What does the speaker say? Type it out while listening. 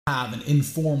have an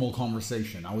informal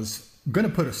conversation. I was going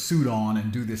to put a suit on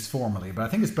and do this formally, but I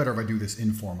think it's better if I do this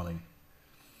informally.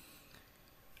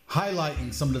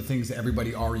 Highlighting some of the things that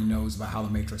everybody already knows about how the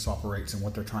Matrix operates and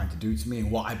what they're trying to do to me and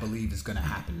what I believe is going to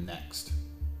happen next.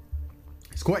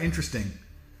 It's quite interesting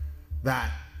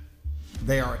that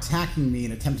they are attacking me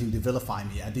and attempting to vilify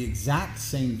me at the exact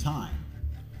same time,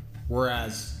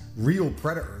 whereas real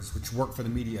predators, which work for the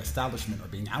media establishment, are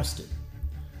being ousted.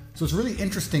 So it's really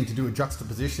interesting to do a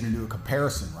juxtaposition and do a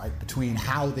comparison, right, between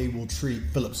how they will treat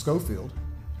Philip Schofield,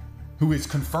 who is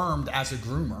confirmed as a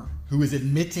groomer, who is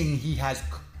admitting he has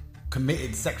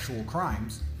committed sexual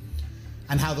crimes,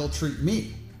 and how they'll treat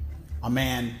me, a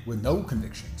man with no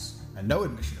convictions and no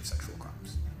admission of sexual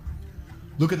crimes.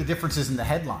 Look at the differences in the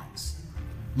headlines.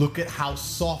 Look at how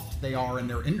soft they are in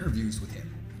their interviews with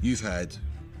him. You've had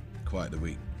quite the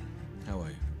week. How are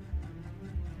you?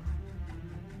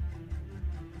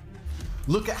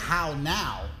 Look at how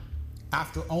now,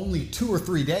 after only 2 or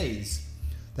 3 days,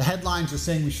 the headlines are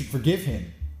saying we should forgive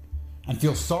him and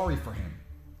feel sorry for him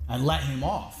and let him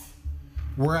off.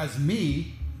 Whereas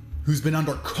me, who's been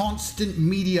under constant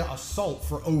media assault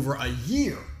for over a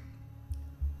year,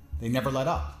 they never let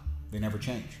up. They never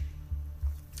change.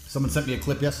 Someone sent me a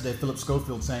clip yesterday of Philip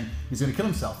Schofield saying he's going to kill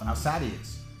himself and how sad he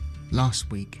is. Last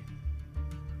week,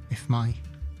 if my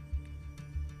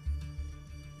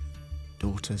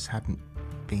daughters hadn't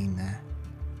been there,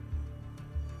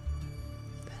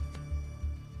 then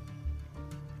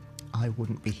I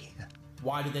wouldn't be here.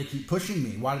 Why do they keep pushing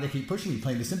me? Why do they keep pushing me,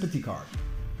 playing the sympathy card?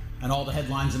 And all the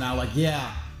headlines are now like,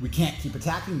 yeah, we can't keep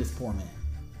attacking this poor man.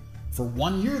 For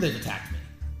 1 year they've attacked me,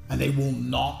 and they will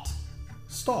not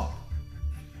stop.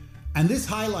 And this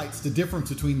highlights the difference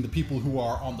between the people who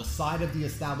are on the side of the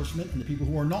establishment and the people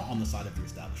who are not on the side of the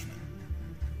establishment.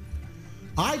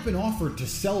 I've been offered to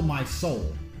sell my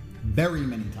soul very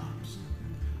many times.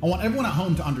 I want everyone at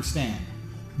home to understand,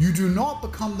 you do not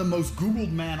become the most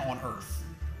Googled man on earth,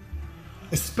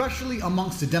 especially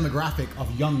amongst the demographic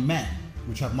of young men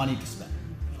which have money to spend,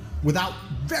 without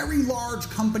very large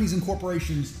companies and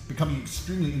corporations becoming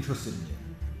extremely interested in you.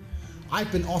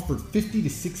 I've been offered $50 to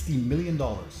 $60 million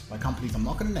by companies I'm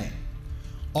not going to name.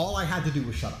 All I had to do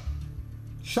was shut up.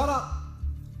 Shut up,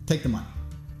 take the money,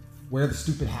 wear the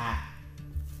stupid hat,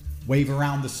 wave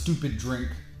around the stupid drink,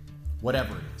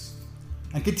 whatever it is,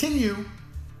 and continue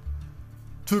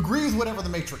to agree with whatever the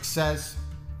Matrix says,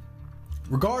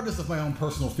 regardless of my own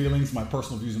personal feelings, my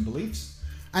personal views and beliefs,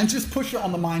 and just push it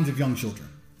on the minds of young children.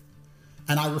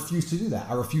 And I refuse to do that.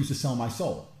 I refuse to sell my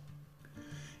soul.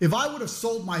 If I would have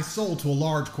sold my soul to a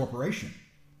large corporation,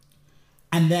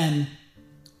 and then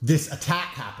this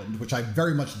attack happened, which I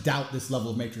very much doubt this level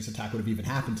of Matrix attack would have even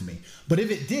happened to me, but if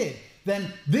it did,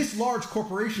 then this large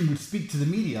corporation would speak to the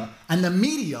media, and the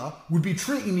media would be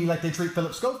treating me like they treat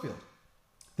Philip Schofield.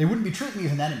 They wouldn't be treating me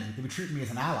as an enemy, they would treat me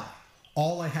as an ally.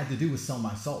 All I had to do was sell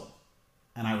my soul,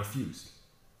 and I refused.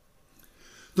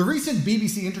 The recent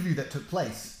BBC interview that took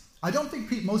place, I don't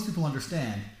think most people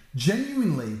understand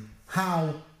genuinely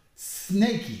how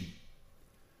snaky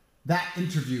that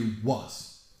interview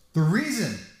was. The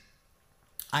reason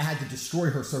I had to destroy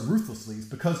her so ruthlessly is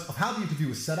because of how the interview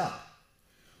was set up.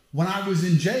 When I was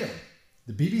in jail,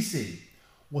 the BBC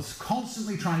was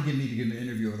constantly trying to get me to give an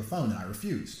interview over the phone, and I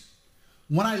refused.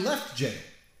 When I left jail,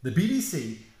 the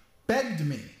BBC begged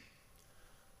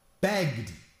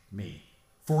me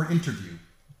for an interview,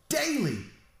 daily,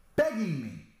 begging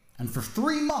me. And for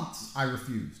 3 months, I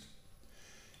refused.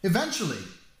 Eventually,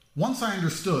 once I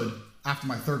understood, after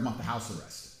my 3rd month of house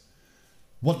arrest,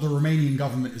 what the Romanian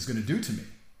government is going to do to me,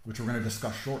 which we're going to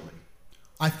discuss shortly,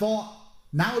 I thought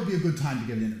now would be a good time to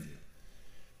give an interview.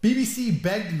 BBC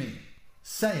begged me,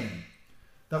 saying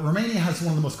that Romania has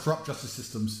one of the most corrupt justice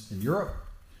systems in Europe,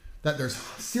 that there's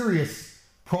serious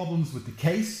problems with the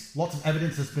case, lots of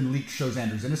evidence that's been leaked shows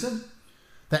Andrew's innocent,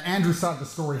 that Andrew's side of the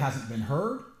story hasn't been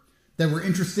heard, that we're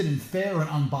interested in fair and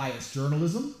unbiased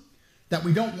journalism, that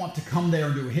we don't want to come there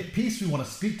and do a hit piece, we want to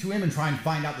speak to him and try and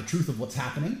find out the truth of what's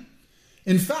happening.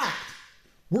 In fact,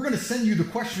 we're going to send you the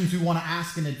questions we want to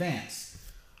ask in advance.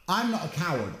 I'm not a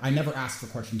coward. I never ask for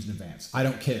questions in advance. I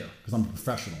don't care because I'm a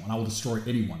professional and I will destroy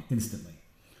anyone instantly.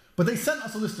 But they sent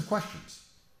us a list of questions,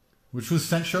 which was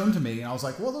shown to me, and I was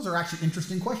like, well, those are actually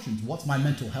interesting questions. What's my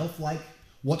mental health like?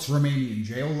 What's Romanian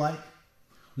jail like?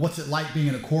 What's it like being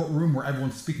in a courtroom where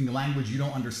everyone's speaking a language you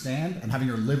don't understand and having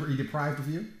your liberty deprived of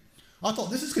you? I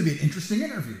thought this is going to be an interesting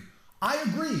interview. I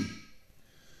agreed.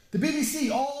 The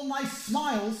BBC, all nice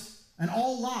smiles and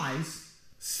all lies,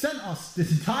 sent us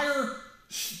this entire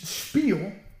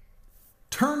spiel,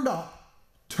 turned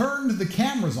the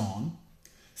cameras on,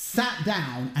 sat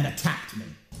down, and attacked me.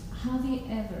 Have you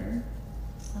ever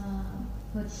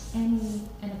put any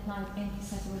and applied any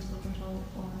psychological control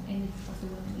on any of the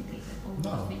women you dated? Or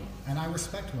No, and I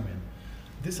respect women.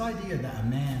 This idea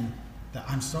that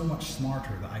I'm so much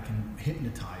smarter that I can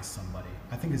hypnotize somebody,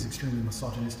 I think is extremely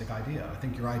misogynistic idea. I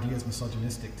think your idea is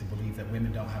misogynistic to believe that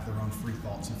women don't have their own free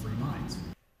thoughts and free minds.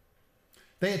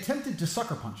 They attempted to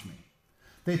sucker punch me.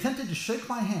 They attempted to shake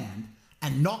my hand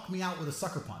and knock me out with a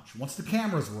sucker punch once the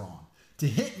cameras were on, to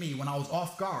hit me when I was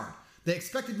off guard. They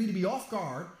expected me to be off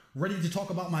guard, ready to talk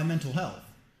about my mental health,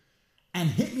 and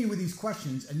hit me with these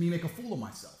questions and me make a fool of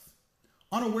myself,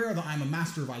 unaware that I'm a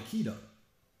master of Aikido.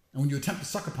 And when you attempt to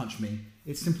sucker punch me,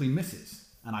 it simply misses,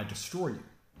 and I destroy you.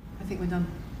 I think we're done.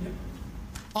 Yep.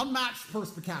 Unmatched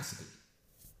perspicacity.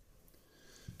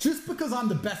 Just because I'm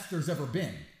the best there's ever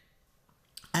been,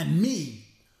 and me,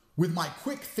 with my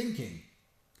quick thinking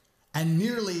and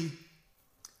nearly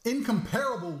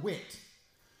incomparable wit,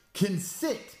 can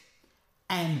sit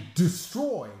and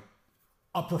destroy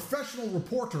a professional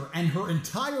reporter and her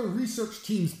entire research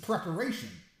team's preparation,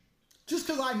 just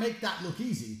because I make that look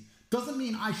easy, doesn't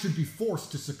mean I should be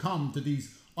forced to succumb to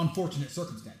these unfortunate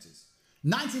circumstances.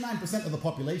 99% of the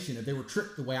population, if they were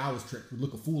tricked the way I was tricked, would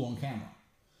look a fool on camera.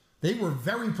 They were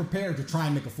very prepared to try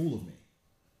and make a fool of me.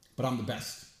 But I'm the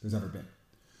best there's ever been.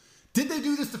 Did they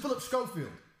do this to Philip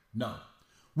Schofield? No.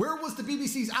 Where was the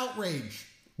BBC's outrage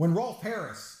when Rolf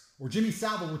Harris or Jimmy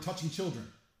Savile were touching children?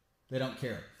 They don't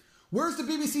care. Where's the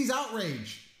BBC's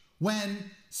outrage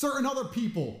when certain other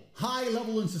people, high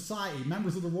level in society,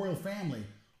 members of the royal family,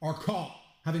 are caught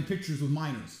having pictures with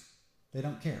minors? They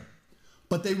don't care.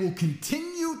 But they will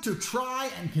continue to try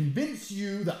and convince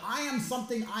you that I am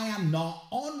something I am not,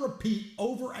 on repeat,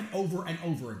 over and over and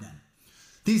over again.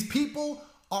 These people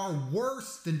are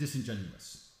worse than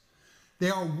disingenuous. They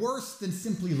are worse than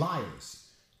simply liars.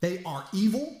 They are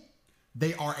evil.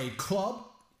 They are a club.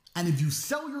 And if you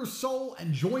sell your soul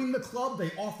and join the club,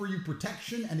 they offer you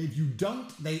protection. And if you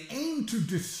don't, they aim to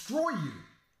destroy you,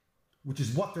 which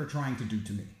is what they're trying to do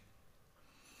to me.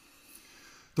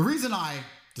 The reason I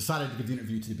decided to give the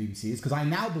interview to the BBC is because I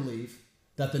now believe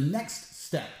that the next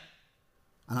step,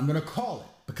 and I'm going to call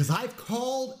it, because I've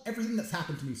called everything that's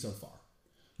happened to me so far.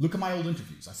 Look at my old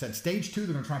interviews. I said, stage 2,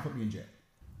 they're going to try and put me in jail.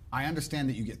 I understand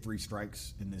that you get 3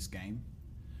 strikes in this game.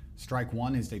 Strike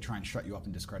 1 is they try and shut you up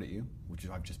and discredit you, which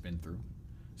I've just been through.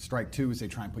 Strike 2 is they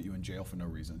try and put you in jail for no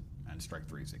reason. And strike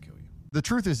 3 is they kill you. The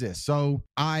truth is this. So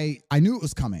I knew it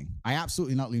was coming. I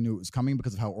absolutely not knew it was coming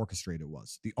because of how orchestrated it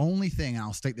was. The only thing, and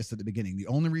I'll state this at the beginning, the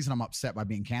only reason I'm upset by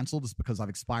being canceled is because I've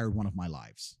expired one of my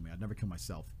lives. I mean, I'd never kill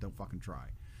myself. Don't fucking try.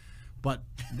 But,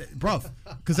 bruv,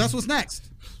 because that's what's next.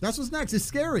 That's what's next. It's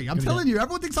scary. I'm telling you,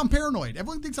 everyone thinks I'm paranoid.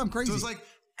 Everyone thinks I'm crazy. So it's like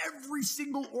every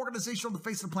single organization on the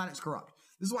face of the planet is corrupt.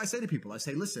 This is what I say to people. I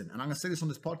say, listen, and I'm going to say this on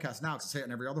this podcast now because I say it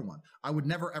on every other one. I would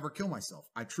never, ever kill myself.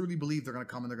 I truly believe they're going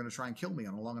to come and they're going to try and kill me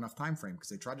on a long enough time frame because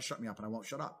they tried to shut me up and I won't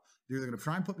shut up. They're either going to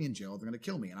try and put me in jail or they're going to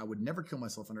kill me. And I would never kill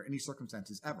myself under any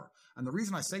circumstances ever. And the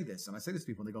reason I say this, and I say this to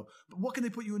people, and they go, but what can they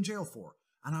put you in jail for?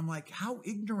 And I'm like, how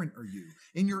ignorant are you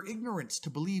in your ignorance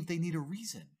to believe they need a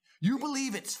reason? You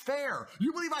believe it's fair.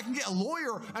 You believe I can get a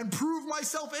lawyer and prove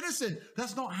myself innocent.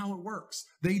 That's not how it works.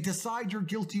 They decide you're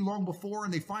guilty long before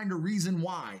and they find a reason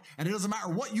why. And it doesn't matter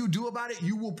what you do about it,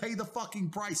 you will pay the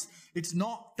fucking price. It's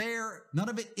not fair. None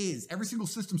of it is. Every single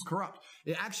system's corrupt.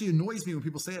 It actually annoys me when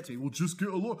people say that to me. Well, just get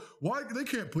a lawyer. Why? They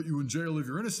can't put you in jail if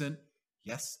you're innocent.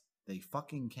 Yes, they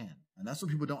fucking can. And that's what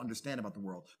people don't understand about the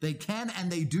world. They can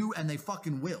and they do and they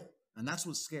fucking will. And that's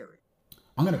what's scary.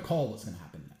 I'm going to call what's going to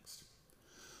happen next.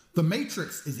 The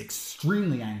Matrix is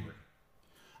extremely angry.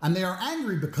 And they are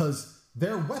angry because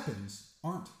their weapons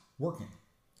aren't working.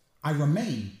 I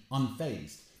remain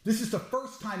unfazed. This is the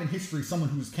first time in history someone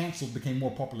who was canceled became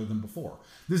more popular than before.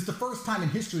 This is the first time in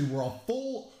history where a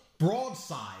full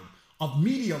broadside of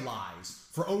media lies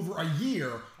for over a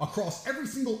year across every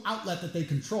single outlet that they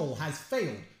control has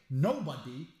failed.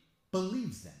 Nobody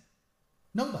believes them.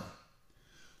 Nobody.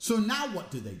 So now what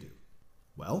do they do?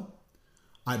 Well,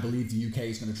 I believe the UK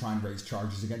is going to try and raise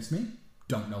charges against me.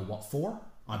 Don't know what for.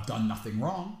 I've done nothing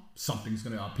wrong. Something's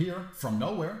going to appear from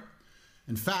nowhere.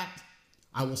 In fact,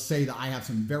 I will say that I have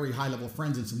some very high-level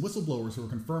friends and some whistleblowers who are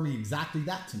confirming exactly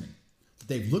that to me. That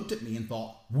they've looked at me and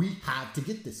thought, we have to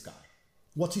get this guy.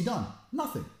 What's he done?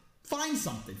 Nothing. Find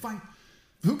something.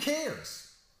 Who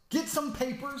cares? Get some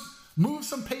papers, move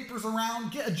some papers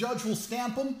around, get a judge who'll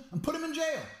stamp them, and put him in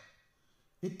jail.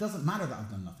 It doesn't matter that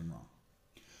I've done nothing wrong.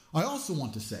 I also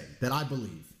want to say that I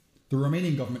believe the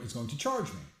Romanian government is going to charge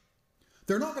me.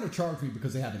 They're not going to charge me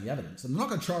because they have any evidence. And they're not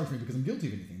going to charge me because I'm guilty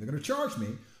of anything. They're going to charge me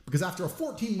because after a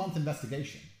 14-month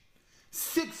investigation,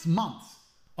 6 months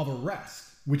of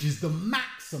arrest which is the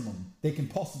maximum they can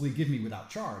possibly give me without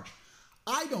charge,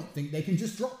 I don't think they can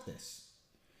just drop this.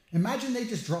 Imagine they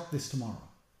just drop this tomorrow.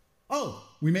 Oh,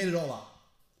 we made it all up.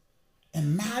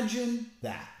 Imagine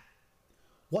that.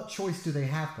 What choice do they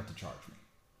have but to charge me?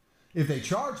 If they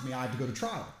charge me, I have to go to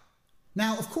trial.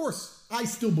 Now, of course, I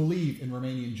still believe in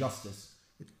Romanian justice.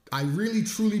 I really,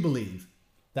 truly believe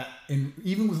that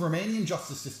even with Romanian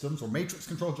justice systems or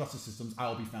matrix-controlled justice systems, I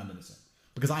will be found innocent.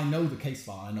 Because I know the case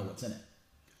file, I know what's in it.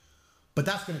 But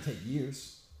that's going to take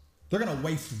years. They're going to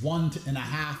waste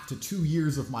 1.5 to 2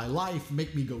 years of my life,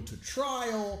 make me go to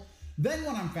trial. Then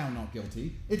when I'm found not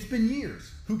guilty, it's been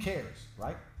years. Who cares,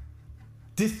 right?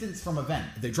 Distance from event.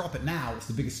 If they drop it now, it's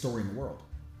the biggest story in the world.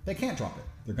 They can't drop it.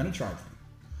 They're going to charge me.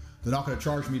 They're not going to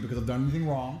charge me because I've done anything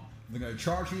wrong. They're going to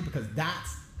charge me because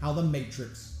that's how the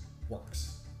Matrix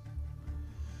works.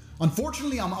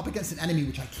 Unfortunately, I'm up against an enemy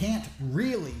which I can't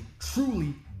really,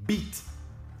 truly beat.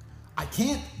 I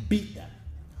can't beat them.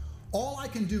 All I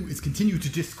can do is continue to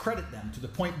discredit them to the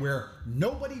point where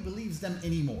nobody believes them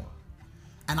anymore.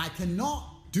 And I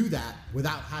cannot do that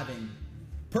without having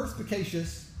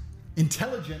perspicacious,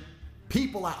 intelligent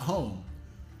people at home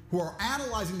who are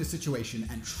analyzing the situation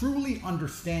and truly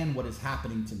understand what is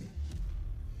happening to me.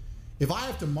 If I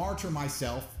have to martyr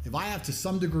myself, if I have to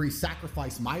some degree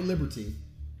sacrifice my liberty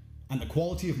and the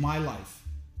quality of my life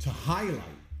to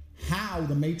highlight how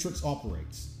the Matrix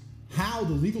operates, how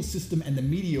the legal system and the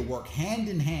media work hand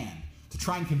in hand to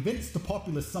try and convince the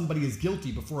populace somebody is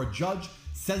guilty before a judge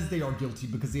says they are guilty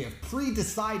because they have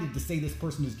pre-decided to say this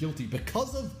person is guilty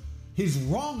because of his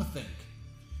wrongthink.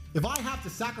 If I have to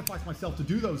sacrifice myself to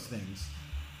do those things,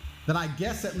 then I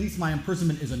guess at least my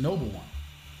imprisonment is a noble one.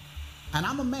 And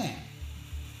I'm a man.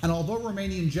 And although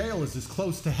Romanian jail is as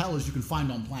close to hell as you can find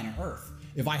on planet Earth,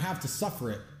 if I have to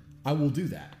suffer it, I will do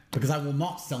that because I will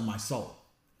not sell my soul.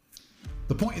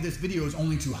 The point of this video is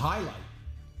only to highlight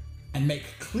and make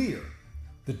clear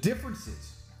the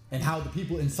differences in how the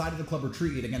people inside of the club are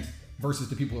treated versus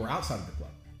the people who are outside of the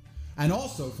club. And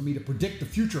also for me to predict the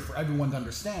future for everyone to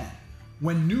understand.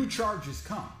 When new charges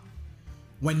come,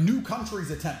 when new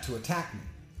countries attempt to attack me,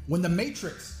 when the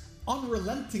Matrix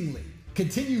unrelentingly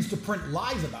continues to print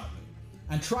lies about me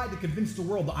and try to convince the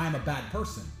world that I am a bad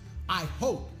person, I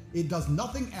hope it does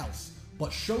nothing else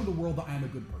but show the world that I am a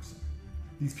good person.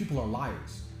 These people are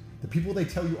liars. The people they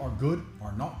tell you are good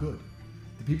are not good.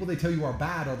 The people they tell you are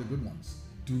bad are the good ones.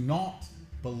 Do not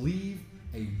believe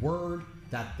a word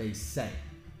that they say.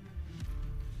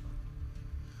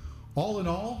 All in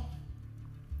all,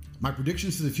 my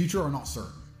predictions to the future are not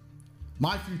certain.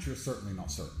 My future is certainly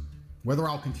not certain. Whether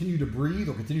I'll continue to breathe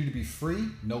or continue to be free,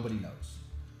 nobody knows.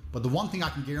 But the one thing I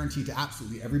can guarantee to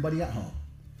absolutely everybody at home,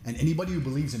 and anybody who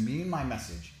believes in me and my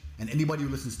message, and anybody who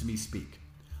listens to me speak,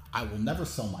 I will never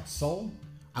sell my soul,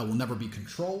 I will never be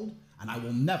controlled, and I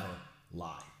will never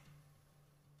lie.